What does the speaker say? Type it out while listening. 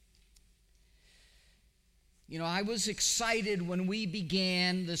I was excited when we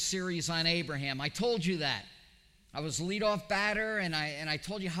began the series on Abraham. I told you that. I was leadoff batter, and I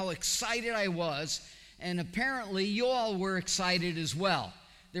told you how excited I was, and apparently you all were excited as well.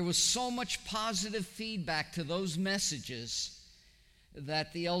 There was so much positive feedback to those messages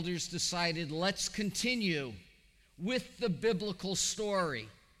that the elders decided, let's continue with the biblical story.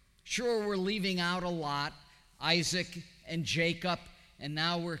 Sure, we're leaving out a lot, Isaac and Jacob, and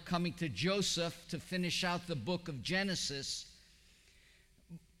now we're coming to Joseph to finish out the book of Genesis.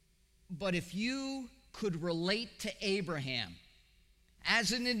 But if you could relate to Abraham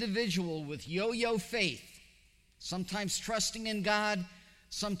as an individual with yo-yo faith, sometimes trusting in God,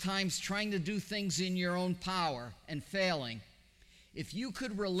 sometimes trying to do things in your own power and failing, if you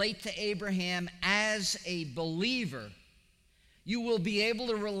could relate to Abraham as a believer, you will be able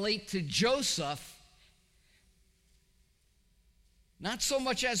to relate to Joseph not so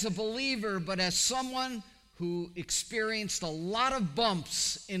much as a believer, but as someone who experienced a lot of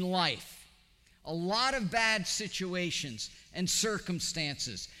bumps in life, a lot of bad situations and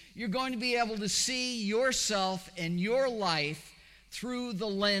circumstances. You're going to be able to see yourself and your life through the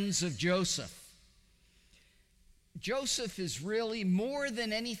lens of Joseph. Joseph is really, more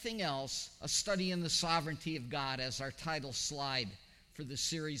than anything else, a study in the sovereignty of God, as our title slide for the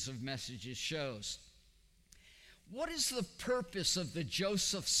series of messages shows. What is the purpose of the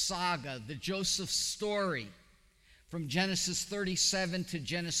Joseph saga, the Joseph story, from Genesis 37 to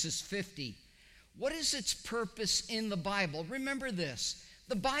Genesis 50? What is its purpose in the Bible? Remember this,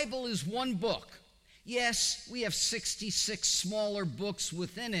 the Bible is one book. Yes, we have 66 smaller books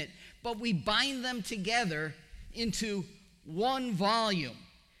within it, but we bind them together into one volume.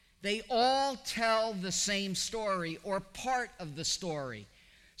 They all tell the same story or part of the story.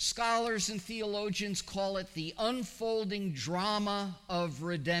 Scholars and theologians call it the unfolding drama of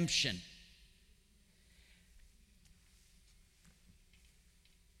redemption.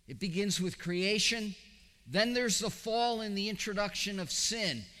 It begins with creation, then there's the fall and the introduction of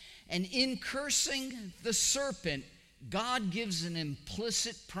sin. And in cursing the serpent, God gives an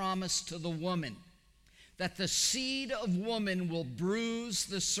implicit promise to the woman that the seed of woman will bruise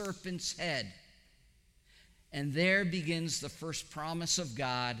the serpent's head. And there begins the first promise of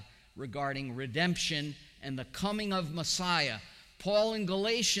God regarding redemption and the coming of Messiah. Paul in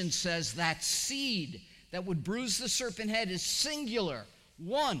Galatians says that seed that would bruise the serpent head is singular,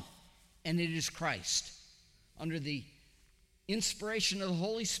 one, and it is Christ. Under the inspiration of the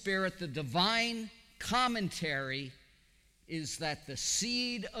Holy Spirit, the divine commentary is that the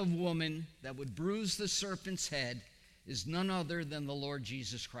seed of woman that would bruise the serpent's head is none other than the Lord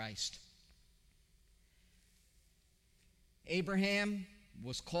Jesus Christ. Abraham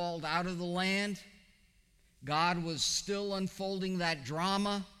was called out of the land. God was still unfolding that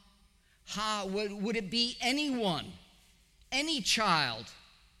drama. How would it be anyone, any child,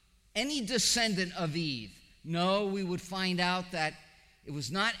 any descendant of Eve? No, we would find out that it was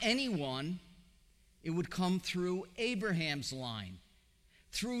not anyone. It would come through Abraham's line.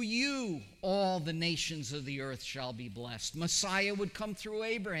 Through you, all the nations of the earth shall be blessed. Messiah would come through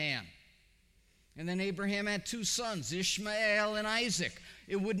Abraham. And then Abraham had two sons, Ishmael and Isaac.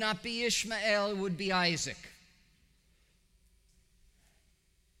 It would not be Ishmael, it would be Isaac.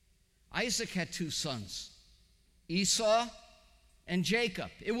 Isaac had two sons, Esau and Jacob.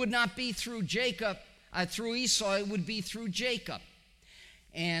 It would not be through through Esau, it would be through Jacob.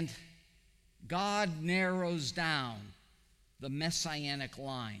 And God narrows down the messianic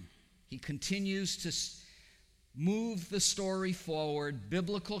line. He continues to move the story forward,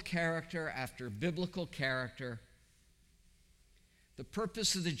 biblical character after biblical character. The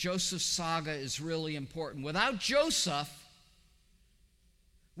purpose of the Joseph saga is really important. Without Joseph,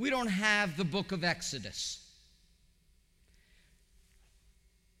 we don't have the book of Exodus.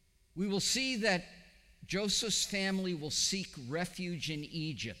 We will see that Joseph's family will seek refuge in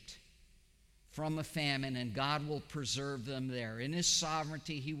Egypt from a famine, and God will preserve them there. In his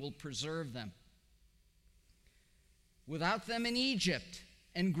sovereignty, he will preserve them. Without them in Egypt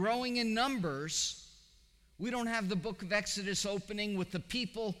and growing in numbers, we don't have the book of Exodus opening with the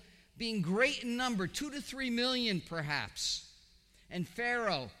people being great in number, 2 to 3 million perhaps. And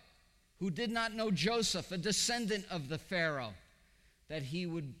Pharaoh, who did not know Joseph, a descendant of the Pharaoh that he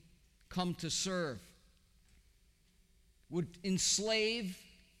would come to serve, would enslave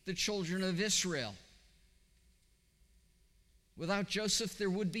the children of Israel. Without Joseph, there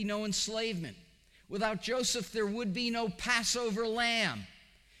would be no enslavement. Without Joseph, there would be no Passover lamb.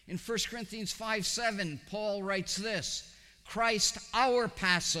 In 1 Corinthians 5:7, Paul writes this, Christ, our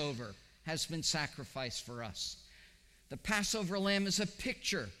Passover, has been sacrificed for us. The Passover lamb is a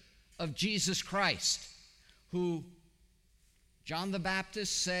picture of Jesus Christ, who John the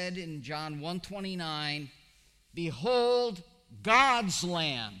Baptist said in John 1:29, "Behold, God's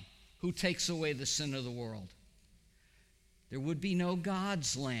Lamb who takes away the sin of the world." There would be no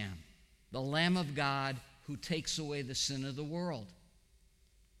God's Lamb, the Lamb of God who takes away the sin of the world.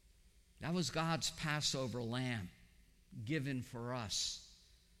 That was God's Passover lamb given for us.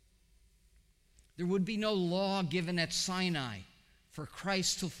 There would be no law given at Sinai for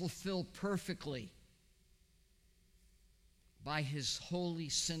Christ to fulfill perfectly by his holy,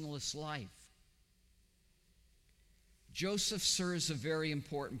 sinless life. Joseph serves a very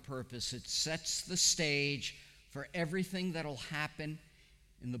important purpose. It sets the stage for everything that will happen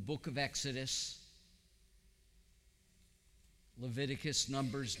in the book of Exodus, Leviticus,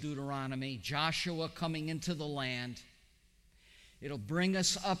 Numbers, Deuteronomy, Joshua coming into the land. It'll bring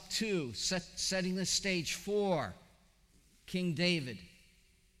us up to setting the stage for King David.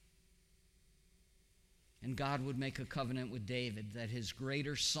 And God would make a covenant with David that his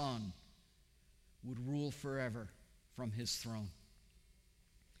greater son would rule forever from his throne.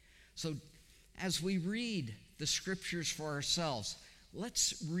 So as we read the scriptures for ourselves,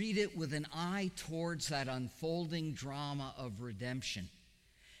 let's read it with an eye towards that unfolding drama of redemption.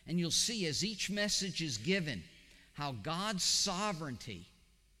 And you'll see as each message is given how God's sovereignty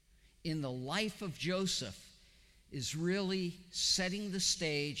in the life of Joseph is really setting the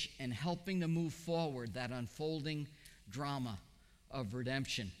stage and helping to move forward that unfolding drama of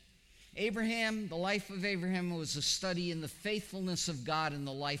redemption. Abraham, the life of Abraham was a study in the faithfulness of God in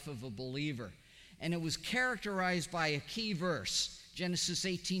the life of a believer. And it was characterized by a key verse, Genesis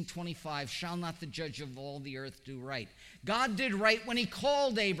 18:25, "Shall not the judge of all the earth do right?" God did right when he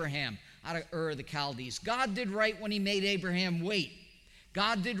called Abraham out of Ur of the Chaldees. God did right when he made Abraham wait.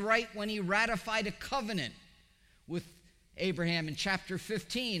 God did right when he ratified a covenant with Abraham in chapter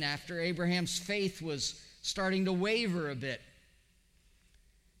 15 after Abraham's faith was starting to waver a bit.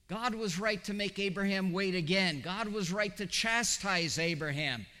 God was right to make Abraham wait again. God was right to chastise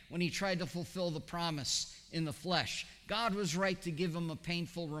Abraham when he tried to fulfill the promise in the flesh. God was right to give him a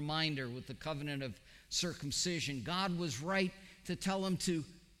painful reminder with the covenant of circumcision. God was right to tell him to,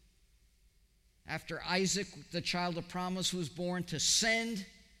 after Isaac, the child of promise, was born, to send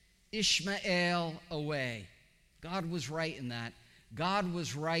Ishmael away. God was right in that. God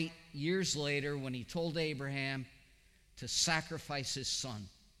was right years later when he told Abraham to sacrifice his son.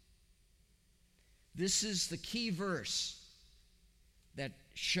 This is the key verse that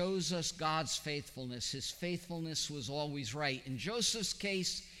shows us God's faithfulness. His faithfulness was always right. In Joseph's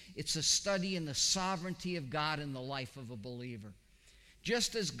case, it's a study in the sovereignty of God in the life of a believer.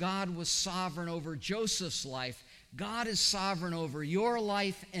 Just as God was sovereign over Joseph's life, God is sovereign over your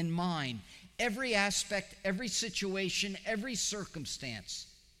life and mine. Every aspect, every situation, every circumstance,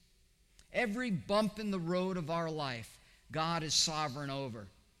 every bump in the road of our life, God is sovereign over.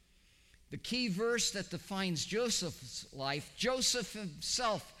 The key verse that defines Joseph's life, Joseph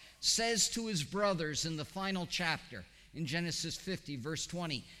himself says to his brothers in the final chapter, in Genesis 50, verse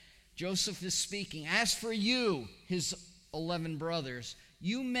 20, Joseph is speaking, "As for you, his 11 brothers,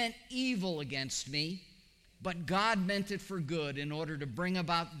 you meant evil against me, but God meant it for good in order to bring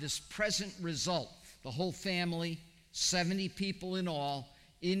about this present result." The whole family, 70 people in all,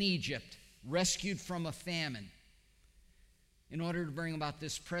 in Egypt, rescued from a famine, in order to bring about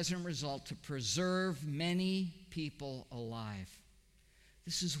this present result, to preserve many people alive.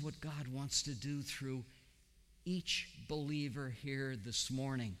 This is what God wants to do through each believer here this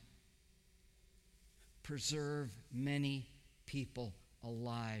morning. Preserve many people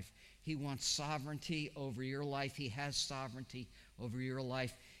alive. He wants sovereignty over your life. He has sovereignty over your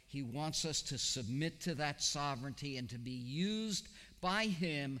life. He wants us to submit to that sovereignty and to be used by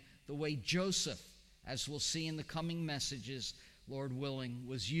him the way Joseph, as we'll see in the coming messages, Lord willing,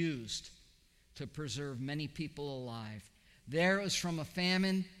 was used to preserve many people alive. There it was from a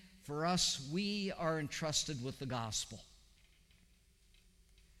famine. For us, we are entrusted with the gospel,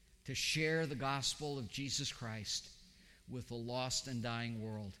 to share the gospel of Jesus Christ with a lost and dying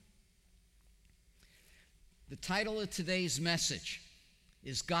world. The title of today's message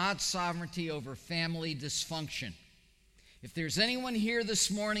is God's Sovereignty Over Family Dysfunction. If there's anyone here this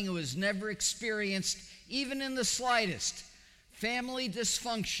morning who has never experienced, even in the slightest, family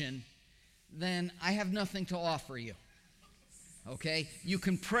dysfunction, then I have nothing to offer you. Okay? You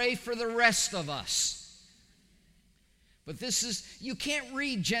can pray for the rest of us. But you can't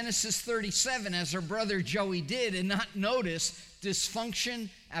read Genesis 37 as our brother Joey did and not notice dysfunction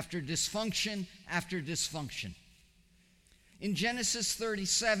after dysfunction after dysfunction. In Genesis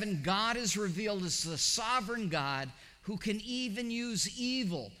 37, God is revealed as the sovereign God who can even use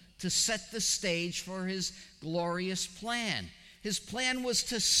evil to set the stage for his glorious plan. His plan was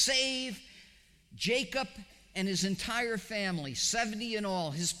to save Jacob and his entire family, 70 in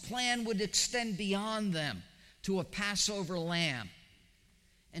all. His plan would extend beyond them to a Passover lamb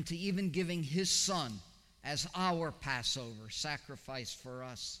and to even giving his son as our Passover sacrifice for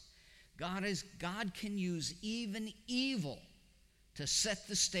us. God can use even evil to set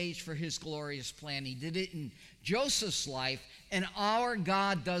the stage for his glorious plan. He did it in Joseph's life, and our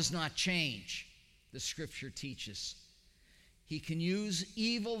God does not change, the scripture teaches. He can use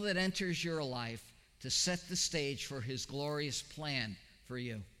evil that enters your life to set the stage for his glorious plan for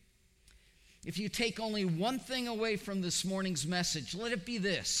you. If you take only one thing away from this morning's message, let it be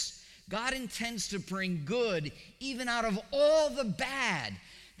this: God intends to bring good even out of all the bad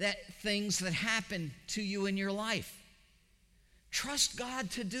things that happen to you in your life. Trust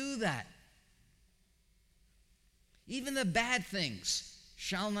God to do that. Even the bad things,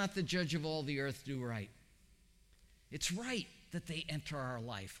 shall not the judge of all the earth do right? It's right that they enter our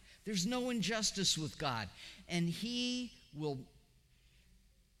life. There's no injustice with God, and he will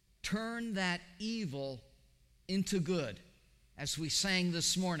turn that evil into good, as we sang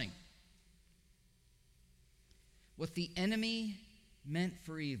this morning. What the enemy meant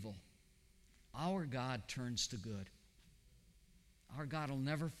for evil, our God turns to good. Our God will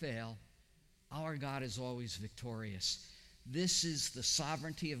never fail. Our God is always victorious. This is the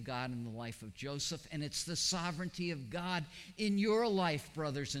sovereignty of God in the life of Joseph, and it's the sovereignty of God in your life,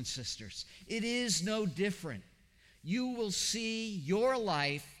 brothers and sisters. It is no different. You will see your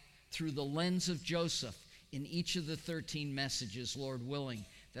life through the lens of Joseph in each of the 13 messages, Lord willing,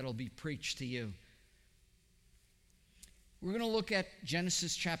 that'll be preached to you. We're going to look at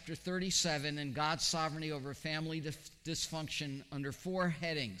Genesis chapter 37 and God's sovereignty over family dysfunction under 4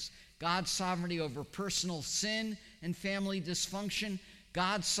 headings. God's sovereignty over personal sin and family dysfunction.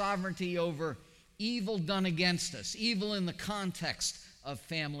 God's sovereignty over evil done against us, evil in the context of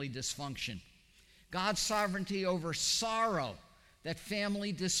family dysfunction. God's sovereignty over sorrow that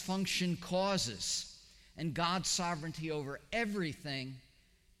family dysfunction causes. And God's sovereignty over everything,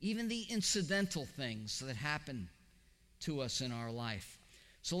 even the incidental things that happen to us in our life.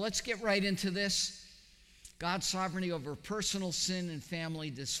 So let's get right into this. God's sovereignty over personal sin and family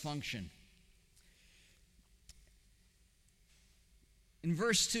dysfunction. In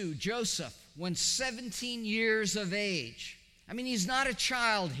verse 2, Joseph, when 17 years of age, he's not a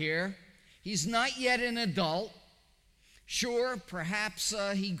child here. He's not yet an adult. Sure, perhaps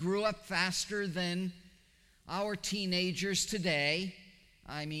he grew up faster than our teenagers today.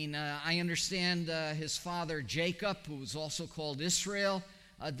 I understand his father Jacob, who was also called Israel,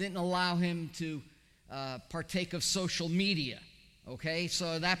 didn't allow him to partake of social media, okay?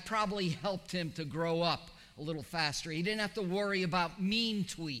 So that probably helped him to grow up a little faster. He didn't have to worry about mean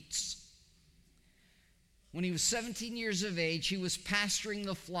tweets. When he was 17 years of age, he was pasturing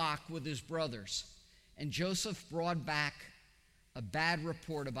the flock with his brothers, and Joseph brought back a bad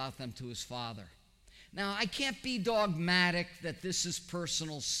report about them to his father. Now, I can't be dogmatic that this is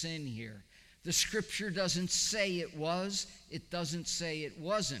personal sin here. The scripture doesn't say it was. It doesn't say it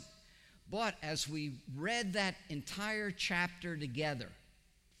wasn't. But as we read that entire chapter together,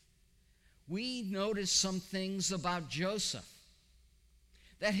 we noticed some things about Joseph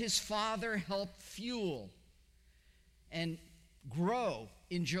that his father helped fuel and grow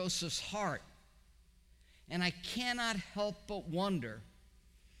in Joseph's heart. And I cannot help but wonder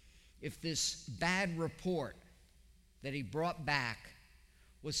if this bad report that he brought back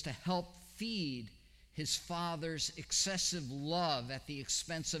was to help feed his father's excessive love at the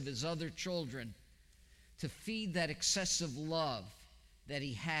expense of his other children, to feed that excessive love that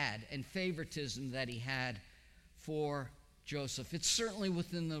he had and favoritism that he had for Joseph. It's certainly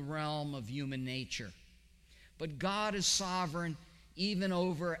within the realm of human nature. But God is sovereign even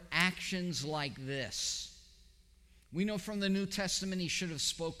over actions like this. We know from the New Testament he should have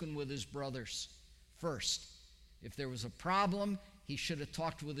spoken with his brothers first. If there was a problem, he should have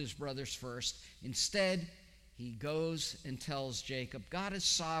talked with his brothers first. Instead, he goes and tells Jacob. God is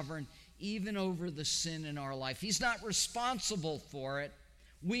sovereign even over the sin in our life. He's not responsible for it.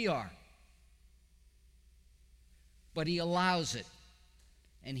 We are. But he allows it.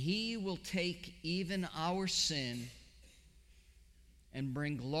 And he will take even our sin and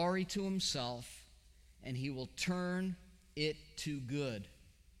bring glory to himself, and he will turn it to good.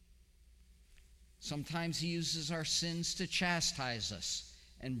 Sometimes he uses our sins to chastise us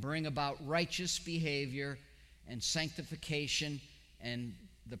and bring about righteous behavior and sanctification and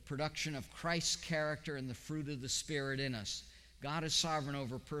the production of Christ's character and the fruit of the Spirit in us. God is sovereign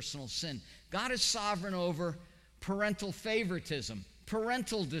over personal sin. God is sovereign over parental favoritism.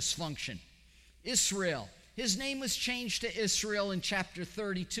 parental dysfunction. Israel. His name was changed to Israel in chapter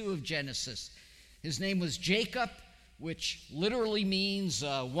 32 of Genesis. His name was Jacob, which literally means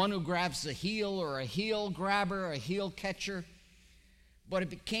one who grabs the heel, or a heel grabber, a heel catcher. But it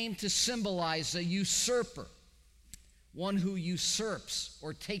became to symbolize a usurper, one who usurps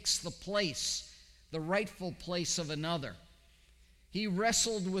or takes the place, the rightful place of another. He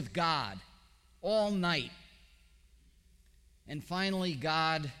wrestled with God all night. And finally,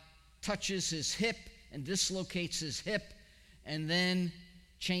 God touches his hip and dislocates his hip, and then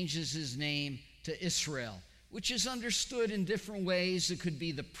changes his name to Israel, which is understood in different ways. It could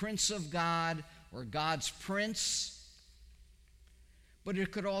be the Prince of God or God's Prince, but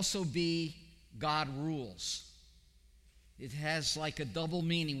it could also be God rules. It has like a double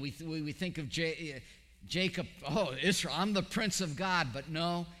meaning. We think of Jacob, oh, Israel, I'm the Prince of God, but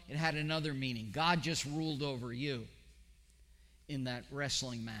no, it had another meaning. God just ruled over you in that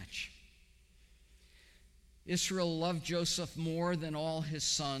wrestling match. Israel loved Joseph more than all his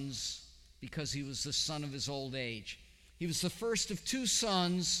sons because he was the son of his old age. He was the first of two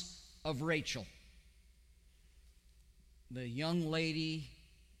sons of Rachel, the young lady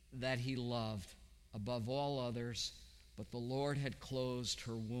that he loved above all others, but the Lord had closed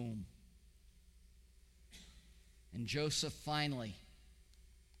her womb. And Joseph finally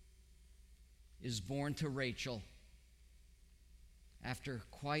is born to Rachel after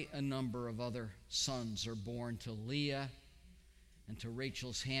quite a number of other sons are born to Leah and to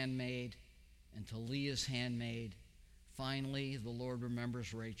Rachel's handmaid and to Leah's handmaid. Finally, the Lord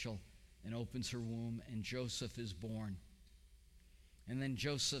remembers Rachel and opens her womb, and Joseph is born. And then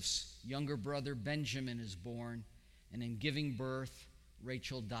Joseph's younger brother Benjamin is born, and in giving birth,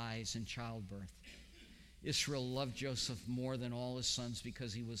 Rachel dies in childbirth. Israel loved Joseph more than all his sons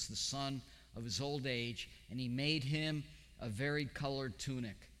because he was the son of his old age, and he made him a varied-colored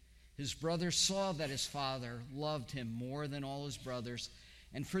tunic. His brothers saw that his father loved him more than all his brothers,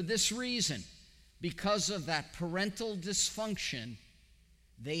 and for this reason, because of that parental dysfunction,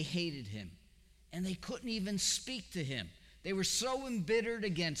 they hated him, and they couldn't even speak to him. They were so embittered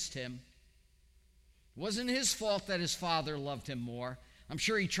against him. It wasn't his fault that his father loved him more. I'm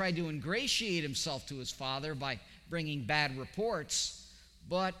sure he tried to ingratiate himself to his father by bringing bad reports,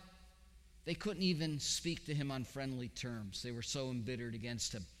 but they couldn't even speak to him on friendly terms. They were so embittered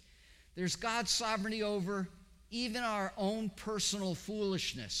against him. There's God's sovereignty over even our own personal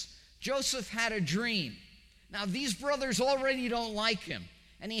foolishness. Joseph had a dream. Now, these brothers already don't like him,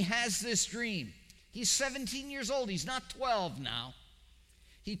 and he has this dream. He's 17 years old. He's not 12 now.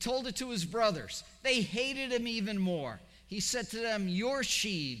 He told it to his brothers. They hated him even more. He said to them, "Your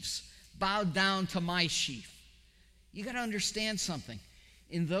sheaves bowed down to my sheaf." You got to understand something.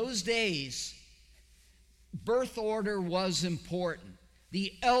 In those days, birth order was important.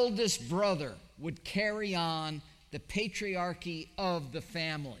 The eldest brother would carry on the patriarchy of the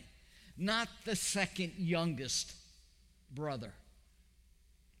family, not the second youngest brother.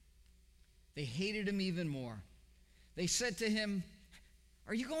 They hated him even more. They said to him,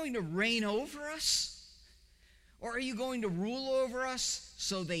 "Are you going to reign over us? Or are you going to rule over us?"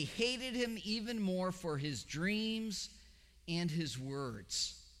 So they hated him even more for his dreams and his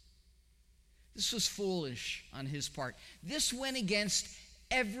words. This was foolish on his part. This went against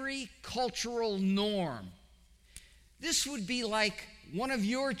every cultural norm. This would be like one of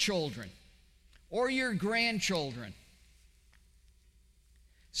your children or your grandchildren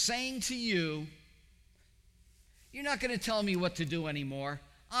saying to you, "You're not going to tell me what to do anymore.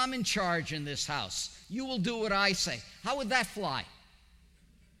 I'm in charge in this house. You will do what I say." How would that fly?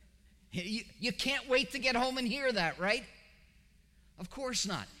 You can't wait to get home and hear that, right? Of course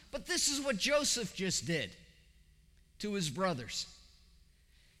not. But this is what Joseph just did to his brothers.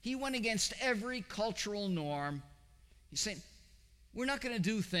 He went against every cultural norm. He's saying, we're not going to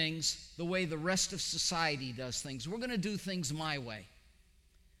do things the way the rest of society does things. We're going to do things my way.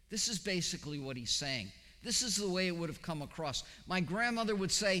 This is basically what he's saying. This is the way it would have come across. My grandmother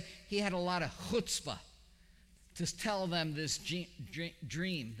would say he had a lot of chutzpah to tell them this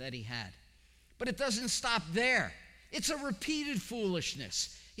dream that he had. But it doesn't stop there. It's a repeated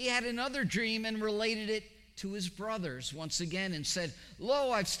foolishness. He had another dream and related it to his brothers once again and said,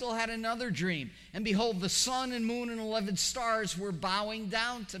 "Lo, I've still had another dream. And behold, the sun and moon and 11 stars were bowing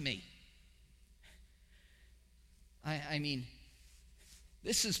down to me." I mean,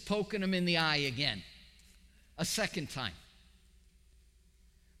 this is poking him in the eye again, a second time.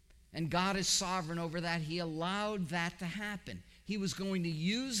 And God is sovereign over that. He allowed that to happen. He was going to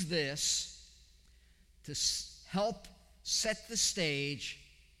use this to help set the stage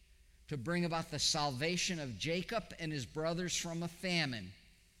to bring about the salvation of Jacob and his brothers from a famine,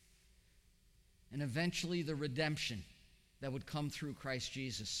 and eventually the redemption that would come through Christ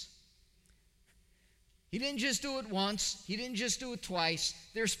Jesus. He didn't just do it once. He didn't just do it twice.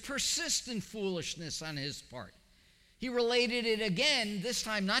 There's persistent foolishness on his part. He related it again, this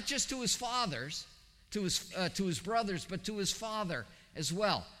time not just to his fathers, to his brothers, but to his father as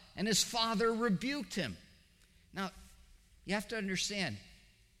well. And his father rebuked him. Now, you have to understand,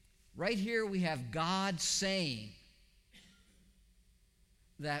 right here we have God saying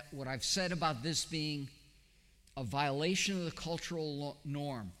that what I've said about this being a violation of the cultural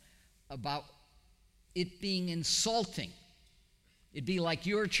norm, about it being insulting. It'd be like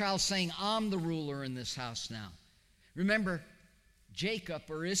your child saying, I'm the ruler in this house now. Remember, Jacob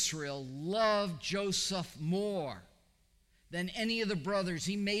or Israel loved Joseph more than any of the brothers.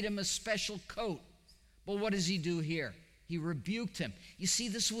 He made him a special coat. But what does he do here? He rebuked him. You see,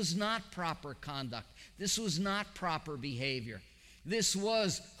 this was not proper conduct. This was not proper behavior. This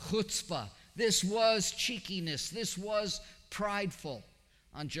was chutzpah. This was cheekiness. This was prideful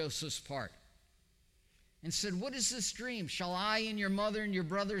on Joseph's part. And said, what is this dream? Shall I and your mother and your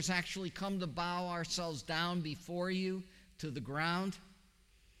brothers actually come to bow ourselves down before you to the ground?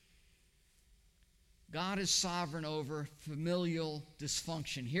 God is sovereign over familial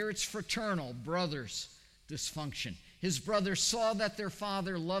dysfunction. Here it's fraternal, brothers' dysfunction. His brothers saw that their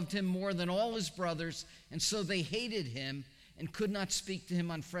father loved him more than all his brothers, and so they hated him and could not speak to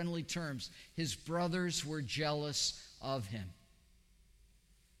him on friendly terms. His brothers were jealous of him.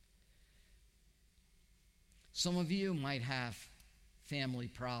 Some of you might have family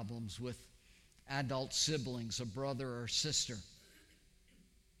problems with adult siblings, a brother or sister.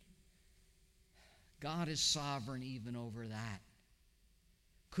 God is sovereign even over that.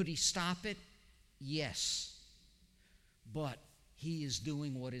 Could he stop it? Yes. But he is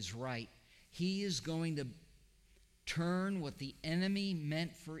doing what is right. He is going to turn what the enemy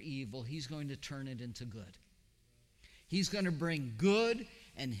meant for evil, he's going to turn it into good. He's going to bring good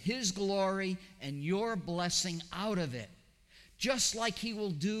and his glory and your blessing out of it, just like he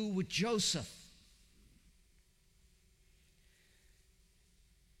will do with Joseph.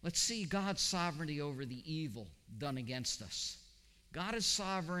 Let's see God's sovereignty over the evil done against us. God is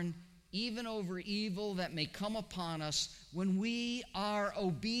sovereign even over evil that may come upon us when we are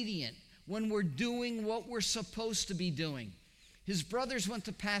obedient, when we're doing what we're supposed to be doing. His brothers went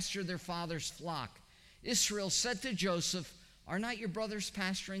to pasture their father's flock. Israel said to Joseph, are not your brothers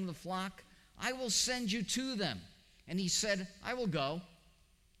pasturing the flock? I will send you to them. And he said, I will go.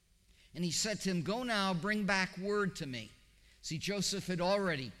 And he said to him, go now, bring back word to me. See, Joseph had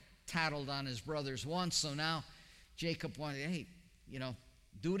already tattled on his brothers once, so now Jacob wanted, hey,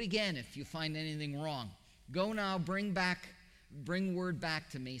 do it again if you find anything wrong. Go now, bring word back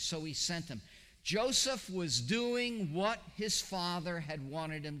to me. So he sent him. Joseph was doing what his father had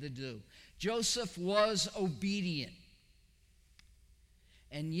wanted him to do. Joseph was obedient.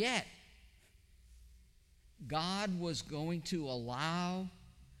 And yet, God was going to allow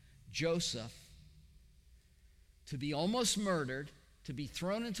Joseph to be almost murdered, to be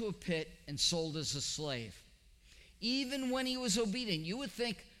thrown into a pit and sold as a slave. Even when he was obedient, you would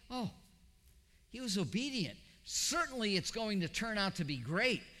think, oh, he was obedient. Certainly it's going to turn out to be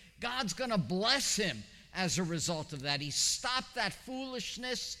great. God's going to bless him as a result of that. He stopped that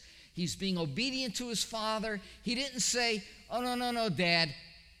foolishness. He's being obedient to his father. He didn't say, oh, no, Dad,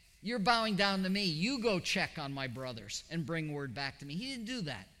 you're bowing down to me. You go check on my brothers and bring word back to me. He didn't do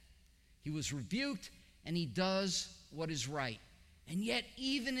that. He was rebuked, and he does what is right. And yet,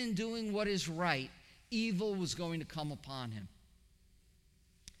 even in doing what is right, evil was going to come upon him.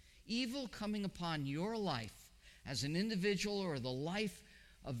 Evil coming upon your life as an individual or the life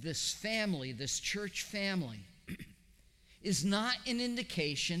of this family, this church family, is not an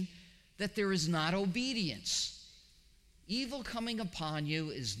indication that there is not obedience. Evil coming upon you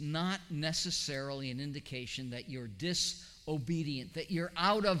is not necessarily an indication that you're disobedient, that you're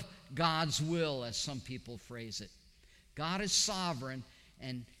out of God's will, as some people phrase it. God is sovereign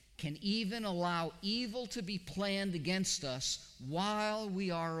and can even allow evil to be planned against us while we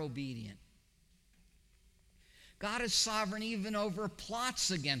are obedient. God is sovereign even over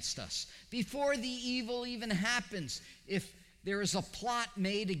plots against us. Before the evil even happens, if there is a plot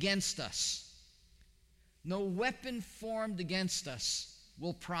made against us, no weapon formed against us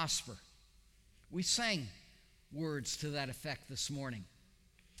will prosper. We sang words to that effect this morning.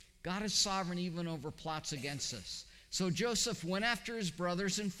 God is sovereign even over plots against us. So Joseph went after his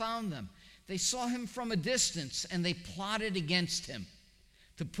brothers and found them. They saw him from a distance, and they plotted against him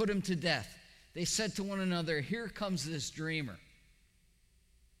to put him to death. They said to one another, here comes this dreamer.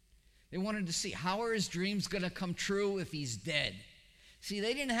 They wanted to see, how are his dreams going to come true if he's dead? See,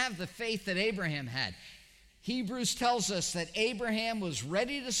 they didn't have the faith that Abraham had. Hebrews tells us that Abraham was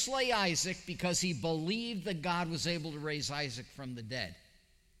ready to slay Isaac because he believed that God was able to raise Isaac from the dead.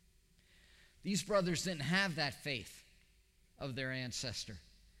 These brothers didn't have that faith of their ancestor.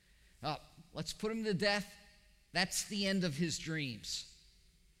 Let's put him to death. That's the end of his dreams.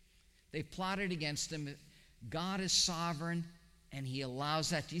 They plotted against him. God is sovereign, and he allows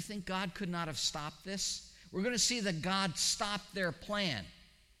that. Do you think God could not have stopped this? We're going to see that God stopped their plan.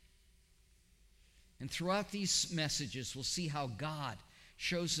 And throughout these messages, we'll see how God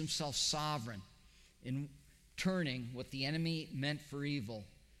shows himself sovereign in turning what the enemy meant for evil,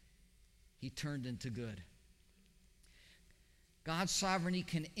 he turned into good. God's sovereignty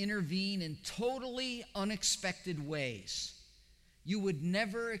can intervene in totally unexpected ways. You would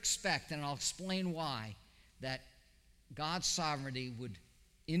never expect, and I'll explain why, that God's sovereignty would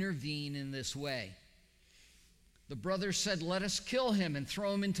intervene in this way. The brothers said, let us kill him and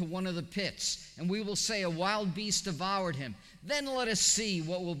throw him into one of the pits, and we will say a wild beast devoured him. Then let us see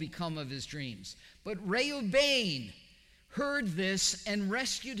what will become of his dreams. But Reuben heard this and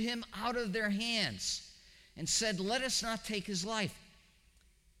rescued him out of their hands and said, let us not take his life.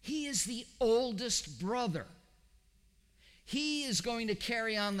 He is the oldest brother. He is going to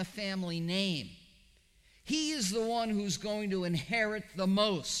carry on the family name. He is the one who's going to inherit the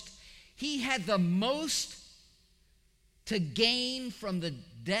most. He had the most to gain from the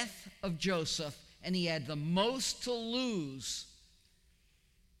death of Joseph, and he had the most to lose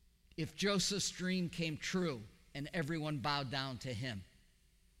if Joseph's dream came true and everyone bowed down to him.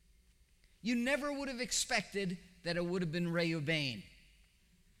 You never would have expected that it would have been Reuben.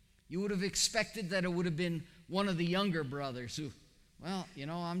 You would have expected that it would have been one of the younger brothers who, well,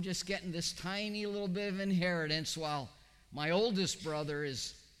 I'm just getting this tiny little bit of inheritance while my oldest brother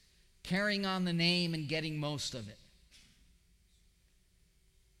is carrying on the name and getting most of it.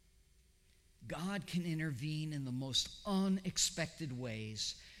 God can intervene in the most unexpected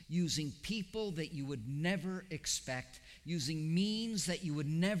ways, using people that you would never expect, using means that you would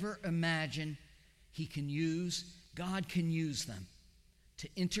never imagine he can use. God can use them to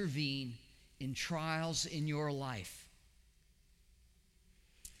intervene in trials in your life.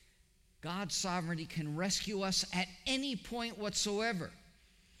 God's sovereignty can rescue us at any point whatsoever.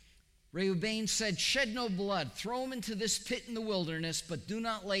 Reuben said, shed no blood, throw him into this pit in the wilderness, but do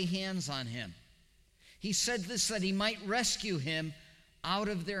not lay hands on him. He said this that he might rescue him out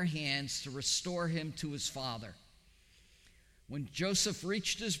of their hands to restore him to his father. When Joseph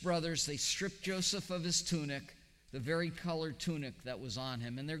reached his brothers, they stripped Joseph of his tunic, the vari-colored tunic that was on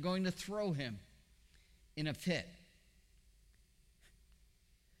him, and they're going to throw him in a pit.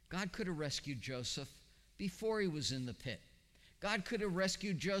 God could have rescued Joseph before he was in the pit. God could have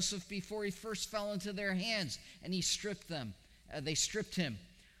rescued Joseph before he first fell into their hands and they stripped him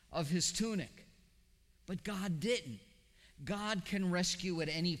of his tunic. But God didn't. God can rescue at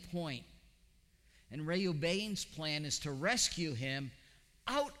any point. And Reuben's plan is to rescue him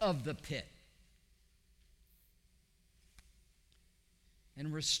out of the pit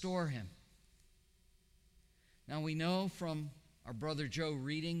and restore him. Now we know from our brother Joe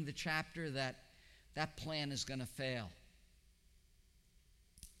reading the chapter that that plan is going to fail.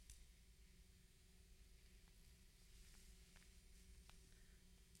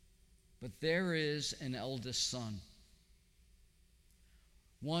 But there is an eldest son,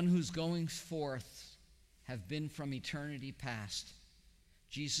 one whose goings forth have been from eternity past,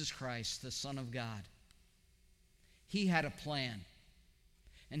 Jesus Christ, the Son of God. He had a plan,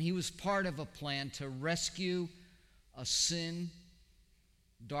 and he was part of a plan to rescue a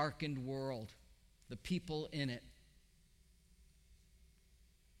sin-darkened world, the people in it.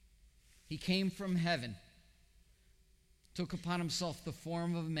 He came from heaven, took upon himself the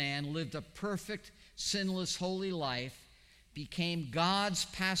form of a man, lived a perfect, sinless, holy life, became God's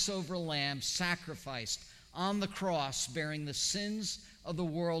Passover lamb, sacrificed on the cross, bearing the sins of the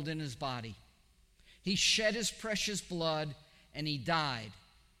world in his body. He shed his precious blood, and he died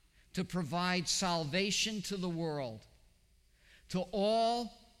to provide salvation to the world, to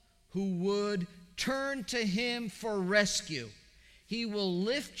all who would turn to him for rescue. He will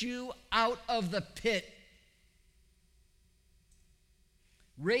lift you out of the pit,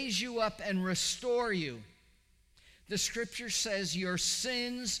 raise you up, and restore you. The scripture says your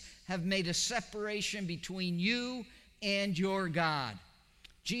sins have made a separation between you and your God.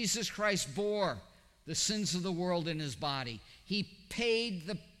 Jesus Christ bore the sins of the world in his body. He paid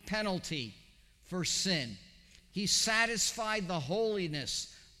the penalty for sin. He satisfied the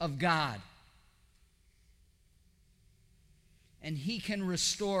holiness of God. and he can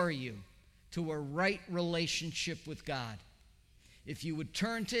restore you to a right relationship with God. If you would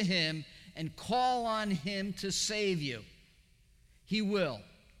turn to him and call on him to save you, he will.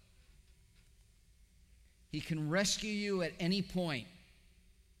 He can rescue you at any point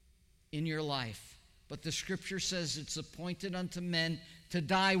in your life. But the scripture says it's appointed unto men to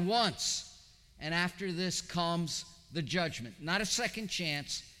die once, and after this comes the judgment. Not a second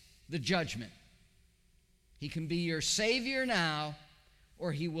chance, the judgment. He can be your Savior now,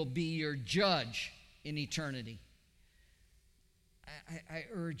 or he will be your judge in eternity. I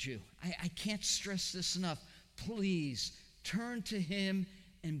urge you, I can't stress this enough. Please turn to him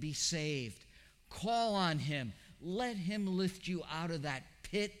and be saved. Call on him. Let him lift you out of that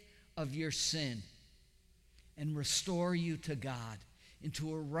pit of your sin and restore you to God,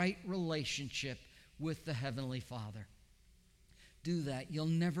 into a right relationship with the Heavenly Father. Do that. You'll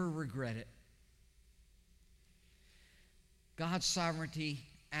never regret it. God's sovereignty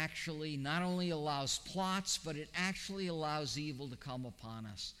actually not only allows plots, but it actually allows evil to come upon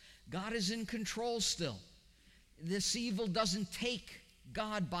us. God is in control still. This evil doesn't take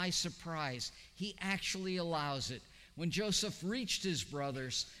God by surprise. He actually allows it. When Joseph reached his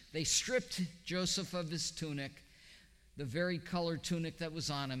brothers, they stripped Joseph of his tunic, the very colored tunic that was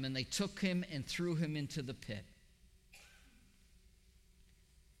on him, and they took him and threw him into the pit.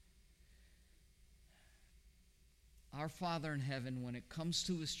 Our Father in heaven, when it comes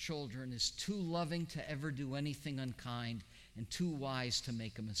to his children, is too loving to ever do anything unkind and too wise to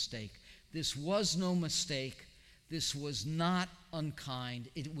make a mistake. This was no mistake. This was not unkind.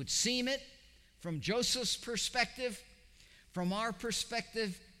 It would seem it from Joseph's perspective, from our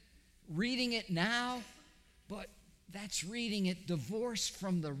perspective, reading it now, but that's reading it divorced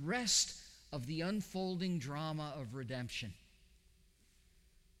from the rest of the unfolding drama of redemption.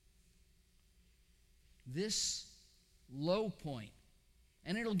 This low point,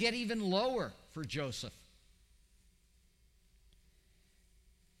 and it'll get even lower for Joseph.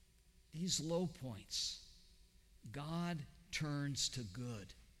 These low points, God turns to good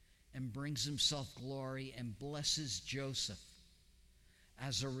and brings himself glory and blesses Joseph.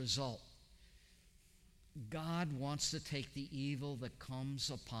 As a result, God wants to take the evil that comes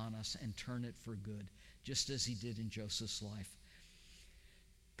upon us and turn it for good, just as he did in Joseph's life.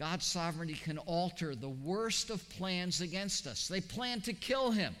 God's sovereignty can alter the worst of plans against us. They plan to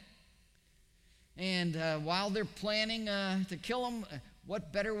kill him. And while they're planning to kill him,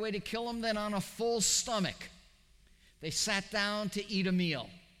 what better way to kill him than on a full stomach? They sat down to eat a meal.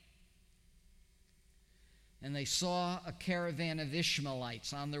 And they saw a caravan of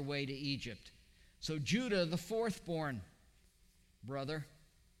Ishmaelites on their way to Egypt. So Judah, the fourth-born brother,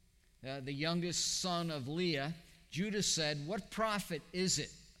 the youngest son of Leah, Judah said, "What profit is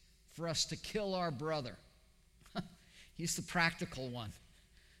it for us to kill our brother?" He's the practical one,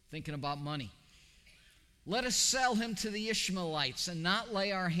 thinking about money. "Let us sell him to the Ishmaelites and not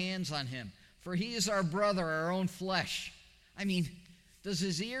lay our hands on him, for he is our brother, our own flesh." I mean, does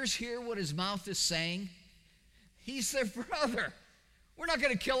his ears hear what his mouth is saying? He's their brother. We're not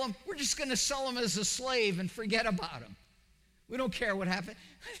going to kill him. We're just going to sell him as a slave and forget about him. We don't care what happened.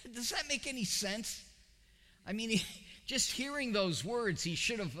 Does that make any sense? I mean, just hearing those words, he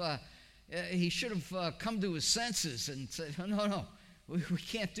should have come to his senses and said, no, we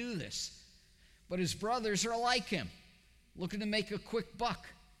can't do this. But his brothers are like him, looking to make a quick buck.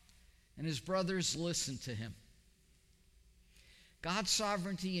 And his brothers listen to him. God's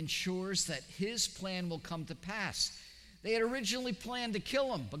sovereignty ensures that his plan will come to pass. They had originally planned to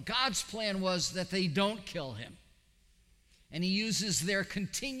kill him, but God's plan was that they don't kill him. And he uses their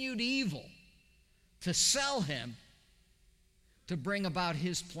continued evil to sell him to bring about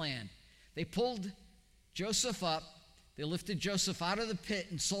his plan. They pulled Joseph up, they lifted Joseph out of the pit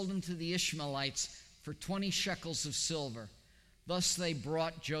and sold him to the Ishmaelites for 20 shekels of silver. Thus they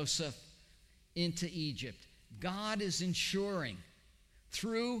brought Joseph into Egypt. God is ensuring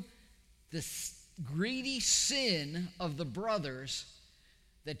through the greedy sin of the brothers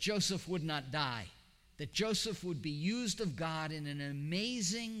that Joseph would not die, that Joseph would be used of God in an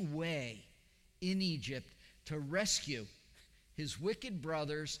amazing way in Egypt to rescue his wicked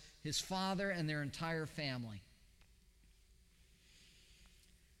brothers, his father, and their entire family.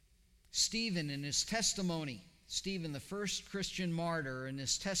 Stephen, in his testimony, Stephen, the first Christian martyr, in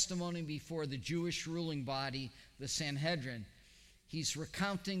his testimony before the Jewish ruling body, the Sanhedrin, he's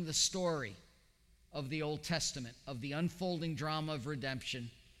recounting the story of the Old Testament, of the unfolding drama of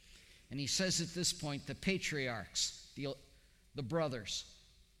redemption. And he says at this point, the patriarchs, the brothers,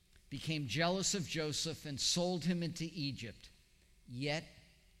 became jealous of Joseph and sold him into Egypt. Yet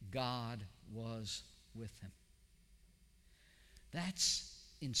God was with him. That's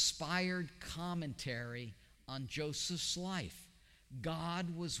inspired commentary on Joseph's life.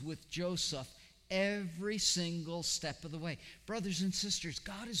 God was with Joseph every single step of the way. Brothers and sisters,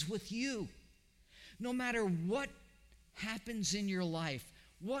 God is with you. No matter what happens in your life,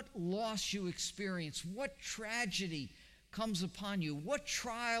 what loss you experience, what tragedy comes upon you, what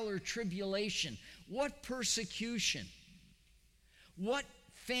trial or tribulation, what persecution, what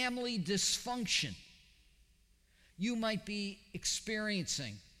family dysfunction you might be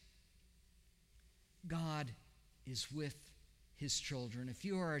experiencing, God is with his children. If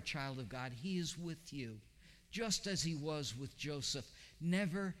you are a child of God, he is with you, just as he was with Joseph.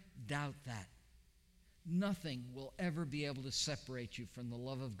 Never doubt that. Nothing will ever be able to separate you from the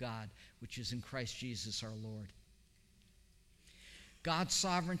love of God, which is in Christ Jesus our Lord. God's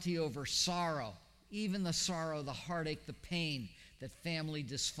sovereignty over sorrow, even the sorrow, the heartache, the pain that family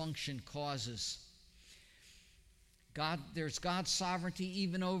dysfunction causes. There's God's sovereignty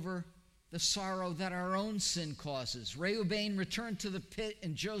even over the sorrow that our own sin causes. Reuben returned to the pit,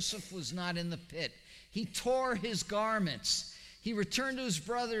 and Joseph was not in the pit. He tore his garments. He returned to his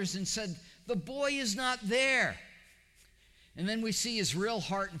brothers and said, "The boy is not there." And then we see his real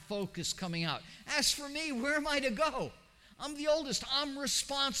heart and focus coming out. As for me, where am I to go? I'm the oldest. I'm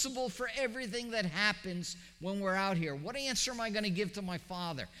responsible for everything that happens when we're out here. What answer am I going to give to my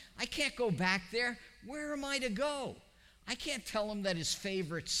father? I can't go back there. Where am I to go? I can't tell him that his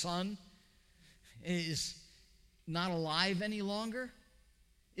favorite son is not alive any longer,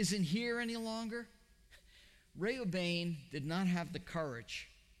 isn't here any longer. Reuben did not have the courage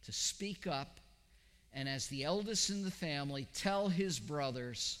to speak up and, as the eldest in the family, tell his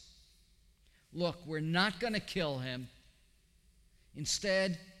brothers, look, we're not going to kill him.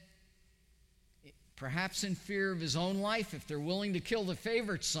 Instead, perhaps in fear of his own life, if they're willing to kill the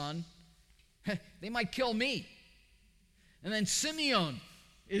favorite son, they might kill me. And then Simeon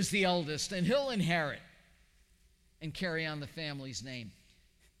is the eldest, and he'll inherit and carry on the family's name.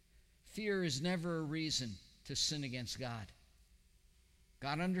 Fear is never a reason to sin against God.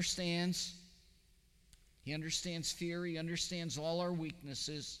 God understands. He understands fear. He understands all our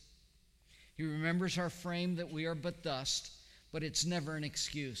weaknesses. He remembers our frame, that we are but dust, but it's never an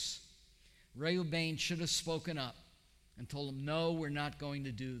excuse. Reuben should have spoken up and told him, no, we're not going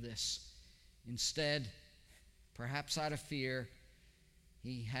to do this. Instead, perhaps out of fear,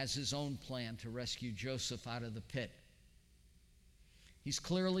 he has his own plan to rescue Joseph out of the pit. He's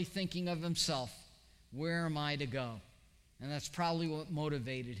clearly thinking of himself. Where am I to go? And that's probably what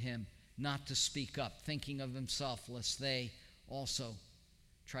motivated him not to speak up, thinking of himself, lest they also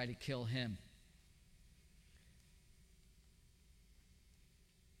try to kill him.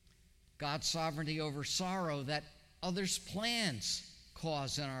 God's sovereignty over sorrow that others' plans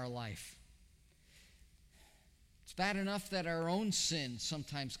cause in our life. It's bad enough that our own sin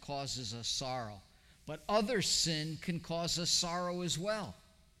sometimes causes us sorrow, but others' sin can cause us sorrow as well.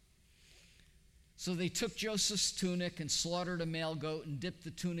 So they took Joseph's tunic and slaughtered a male goat and dipped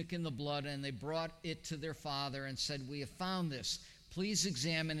the tunic in the blood, and they brought it to their father and said, we have found this. Please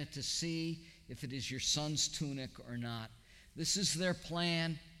examine it to see if it is your son's tunic or not. This is their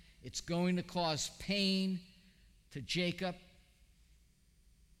plan. It's going to cause pain to Jacob.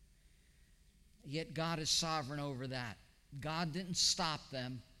 Yet God is sovereign over that. God didn't stop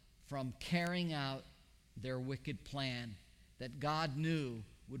them from carrying out their wicked plan that God knew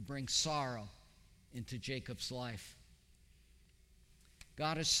would bring sorrow into Jacob's life.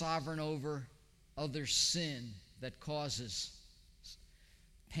 God is sovereign over other sin that causes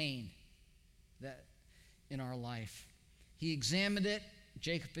pain that in our life. He examined it.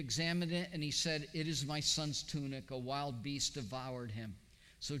 Jacob examined it, and he said, it is my son's tunic. A wild beast devoured him.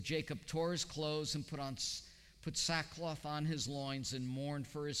 So Jacob tore his clothes and put sackcloth on his loins and mourned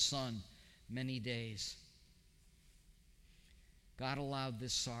for his son many days. God allowed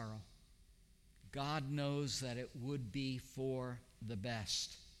this sorrow. God knows that it would be for the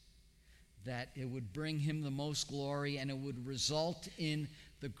best, that it would bring him the most glory, and it would result in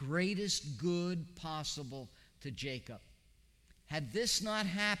the greatest good possible to Jacob. Had this not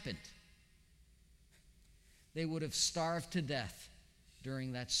happened, they would have starved to death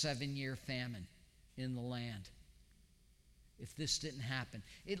during that 7-year famine in the land. If this didn't happen,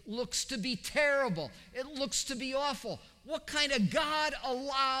 it looks to be terrible. It looks to be awful. What kind of God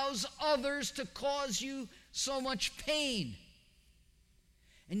allows others to cause you so much pain?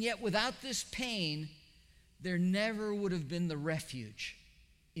 And yet, without this pain, there never would have been the refuge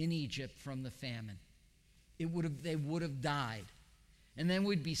in Egypt from the famine. They would have died. And then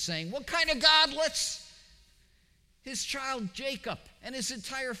we'd be saying, what kind of God lets his child Jacob and his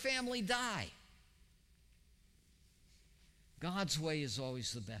entire family die? God's way is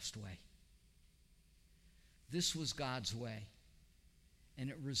always the best way. This was God's way, and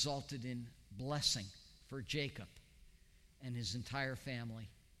it resulted in blessing for Jacob and his entire family,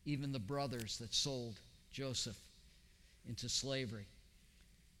 even the brothers that sold Joseph into slavery.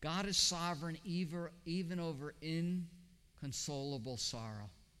 God is sovereign even over inconsolable sorrow.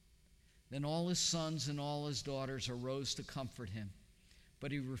 Then all his sons and all his daughters arose to comfort him,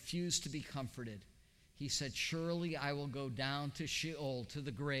 but he refused to be comforted. He said, "Surely I will go down to Sheol, to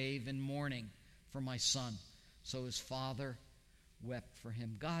the grave, in mourning for my son." So his father wept for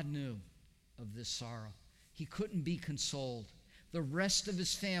him. God knew of this sorrow. He couldn't be consoled. The rest of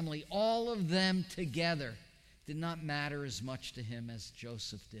his family, all of them together, did not matter as much to him as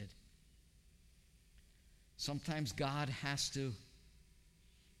Joseph did. Sometimes God has to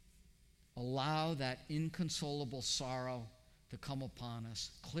allow that inconsolable sorrow to come upon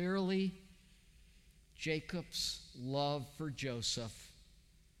us. Clearly, Jacob's love for Joseph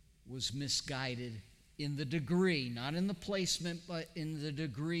was misguided in the degree, not in the placement, but in the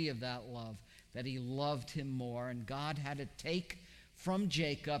degree of that love, that he loved him more. And God had to take from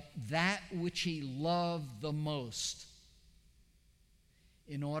Jacob that which he loved the most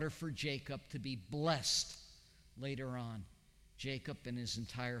in order for Jacob to be blessed later on, Jacob and his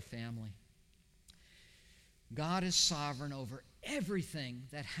entire family. God is sovereign over everything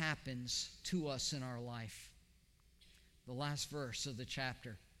that happens to us in our life. The last verse of the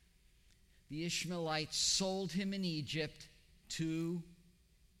chapter. The Ishmaelites sold him in Egypt to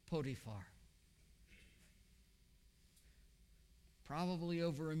Potiphar. Probably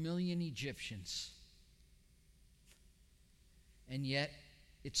over 1 million Egyptians. And yet,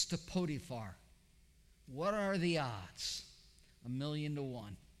 it's to Potiphar. What are the odds? 1,000,000 to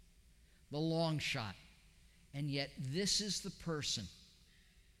 1. The long shot. And yet, this is the person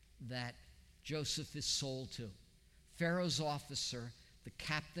that Joseph is sold to. Pharaoh's officer, the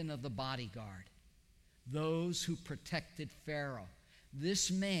captain of the bodyguard, those who protected Pharaoh.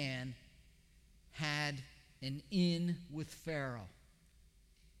 This man had an in with Pharaoh.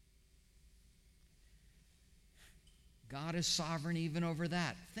 God is sovereign even over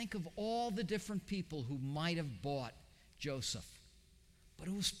that. Think of all the different people who might have bought Joseph, but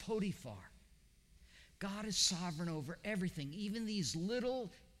it was Potiphar. God is sovereign over everything, even these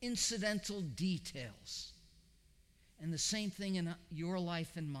little incidental details. And the same thing in your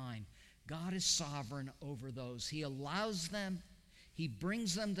life and mine. God is sovereign over those. He allows them. He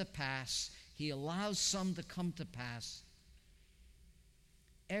brings them to pass. He allows some to come to pass.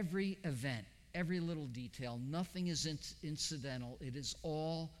 Every event, every little detail, nothing is incidental. It is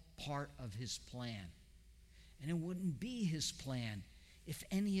all part of his plan. And it wouldn't be his plan if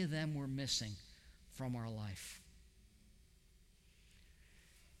any of them were missing from our life.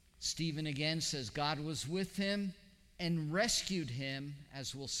 Stephen again says God was with him and rescued him,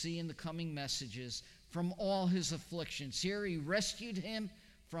 as we'll see in the coming messages, from all his afflictions. Here he rescued him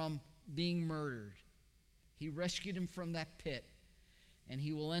from being murdered. He rescued him from that pit. And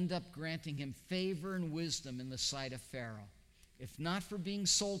he will end up granting him favor and wisdom in the sight of Pharaoh. If not for being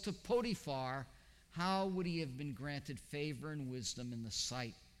sold to Potiphar, how would he have been granted favor and wisdom in the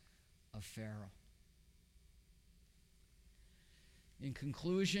sight of Pharaoh? In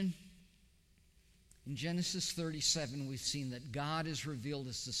conclusion, in Genesis 37, we've seen that God is revealed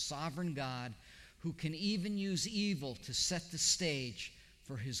as the sovereign God who can even use evil to set the stage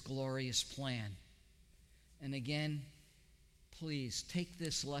for his glorious plan. And again, please take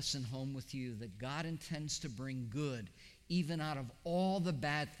this lesson home with you, that God intends to bring good even out of all the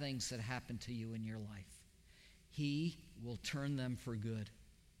bad things that happen to you in your life. He will turn them for good.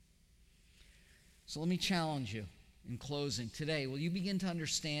 So let me challenge you in closing today. Will you begin to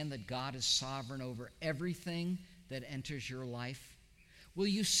understand that God is sovereign over everything that enters your life? Will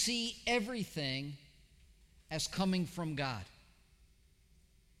you see everything as coming from God?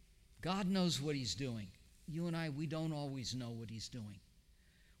 God knows what he's doing. You and I, we don't always know what he's doing.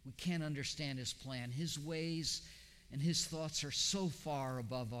 We can't understand his plan. His ways and his thoughts are so far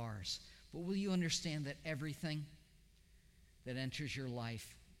above ours. But will you understand that everything that enters your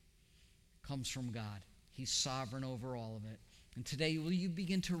life comes from God? He's sovereign over all of it. And today, will you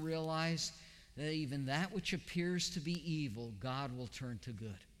begin to realize that even that which appears to be evil, God will turn to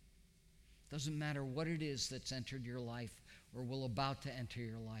good? Doesn't matter what it is that's entered your life or will about to enter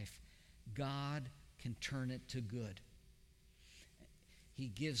your life. God can turn it to good. He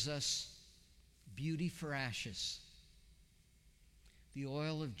gives us beauty for ashes, the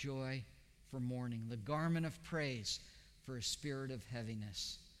oil of joy for mourning, the garment of praise for a spirit of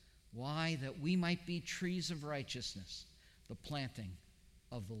heaviness. Why? That we might be trees of righteousness, the planting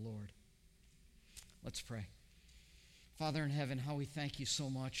of the Lord. Let's pray. Father in heaven, how we thank you so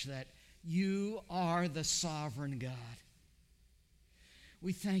much that you are the sovereign God.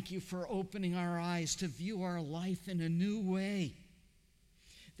 We thank you for opening our eyes to view our life in a new way,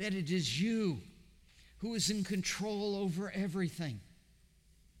 that it is you who is in control over everything.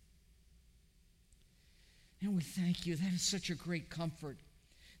 And we thank you. That is such a great comfort,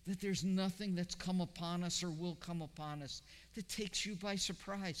 that there's nothing that's come upon us or will come upon us that takes you by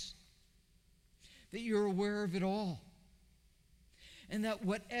surprise, that you're aware of it all, and that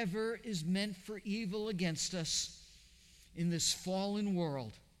whatever is meant for evil against us in this fallen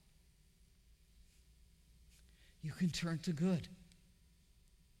world, you can turn to good.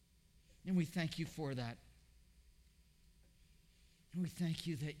 And we thank you for that. And we thank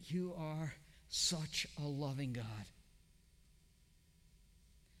you that you are such a loving God.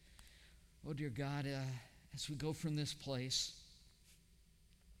 Oh, dear God, as we go from this place,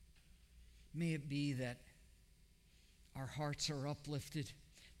 may it be that our hearts are uplifted,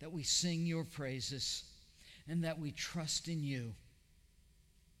 that we sing your praises, and that we trust in you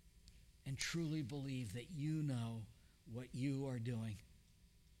and truly believe that you know what you are doing.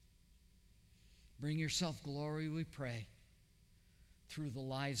 Bring yourself glory, we pray, through the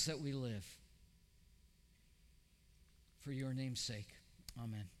lives that we live. For your name's sake,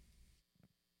 amen.